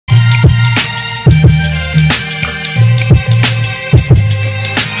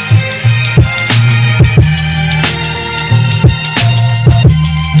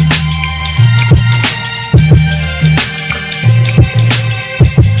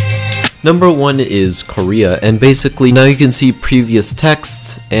Number 1 is Couria, and basically now you can see previous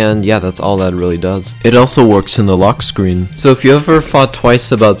texts, and yeah, that's all that really does. It also works in the lock screen. So if you ever thought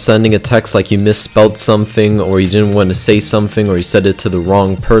twice about sending a text, like you misspelled something, or you didn't want to say something, or you said it to the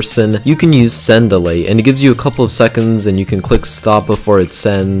wrong person, you can use SendDelay, and it gives you a couple of seconds and you can click stop before it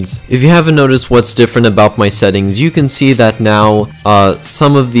sends. If you haven't noticed what's different about my settings, you can see that now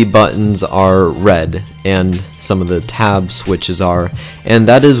some of the buttons are red and some of the tab switches are, and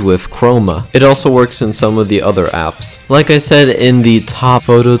that is with Chroma. It also works in some of the other apps. Like I said in the top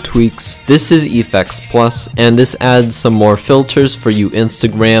photo tweaks, this is Effects Plus, and this adds some more filters for you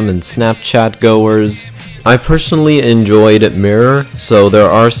Instagram and Snapchat goers. I personally enjoyed Mirror, so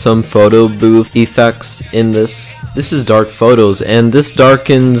there are some photo booth effects in this. This is dark photos, and this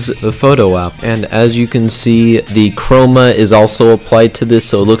darkens the photo app, and as you can see, the Chroma is also applied to this,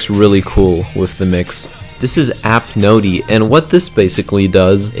 so it looks really cool with the mix. This is AppNoti, and what this basically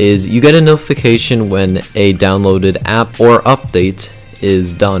does is you get a notification when a downloaded app or update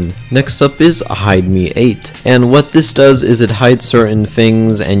is done. Next up is Hide Me 8, and what this does is it hides certain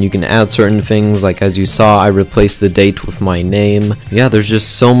things, and you can add certain things. Like as you saw, I replaced the date with my name. Yeah, there's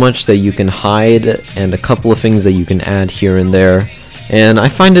just so much that you can hide, and a couple of things that you can add here and there, and I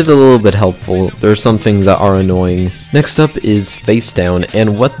find it a little bit helpful. There are some things that are annoying. Next up is Face Down,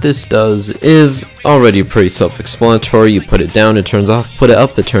 and what this does is already pretty self-explanatory. You put it down, it turns off, put it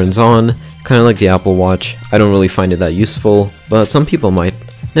up, it turns on. Kind of like the Apple Watch. I don't really find it that useful, but some people might.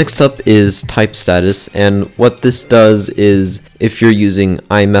 Next up is TypeStatus, and what this does is if you're using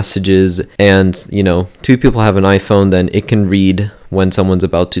iMessages and, you know, two people have an iPhone, then it can read when someone's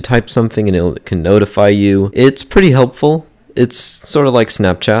about to type something and it can notify you. It's pretty helpful. It's sort of like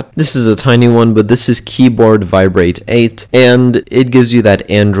Snapchat. This is a tiny one, but this is Keyboard Vibrate 8, and it gives you that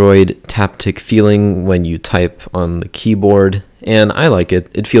Android taptic feeling when you type on the keyboard, and I like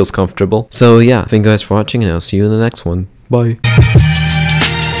it. It feels comfortable. So yeah, thank you guys for watching, and I'll see you in the next one. Bye.